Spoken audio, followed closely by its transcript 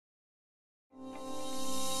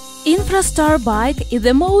InfraStar bike is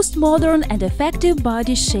the most modern and effective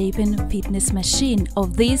body-shaping fitness machine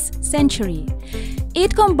of this century.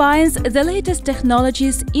 It combines the latest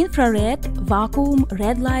technologies infrared, vacuum,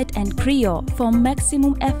 red light and cryo for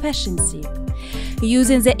maximum efficiency.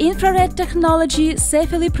 Using the infrared technology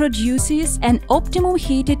safely produces an optimum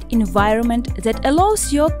heated environment that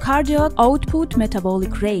allows your cardiac output,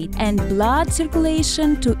 metabolic rate, and blood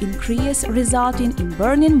circulation to increase, resulting in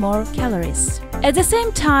burning more calories. At the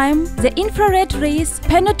same time, the infrared rays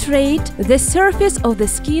penetrate the surface of the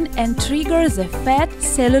skin and trigger the fat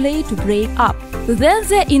cellulite to break up. Then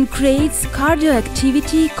the increased cardio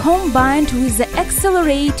activity combined with the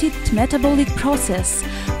accelerated metabolic process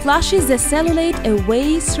flushes the cellulite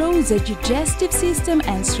away through the digestive system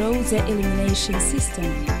and through the elimination system.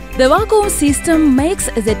 The vacuum system makes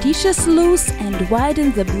the tissues loose and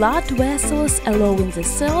widens the blood vessels, allowing the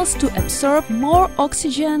cells to absorb more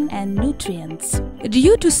oxygen and nutrients.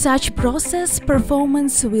 Due to such process,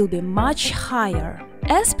 performance will be much higher.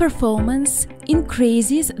 As performance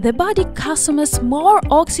increases, the body consumes more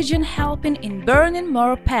oxygen, helping in burning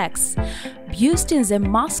more packs, boosting the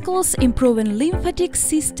muscles, improving lymphatic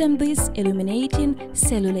system, thus eliminating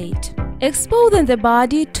cellulite. Exposing the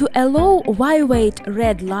body to a low Y-weight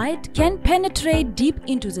red light can penetrate deep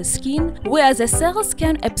into the skin, where the cells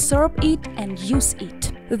can absorb it and use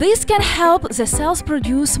it. This can help the cells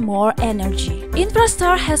produce more energy.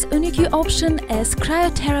 InfraStar has unique option as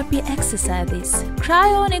cryotherapy exercises.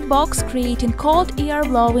 Cryonic box creating cold air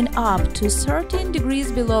blowing up to 13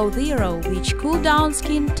 degrees below zero, which cool down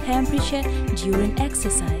skin temperature during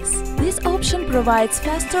exercise. This option provides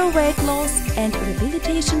faster weight loss and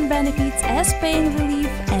rehabilitation benefits as pain relief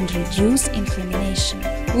and reduce inflammation.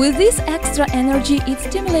 With this extra energy, it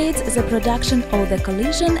stimulates the production of the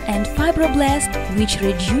collagen and fibroblast, which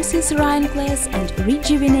reduces wrinkles and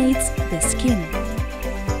rejuvenates the skin.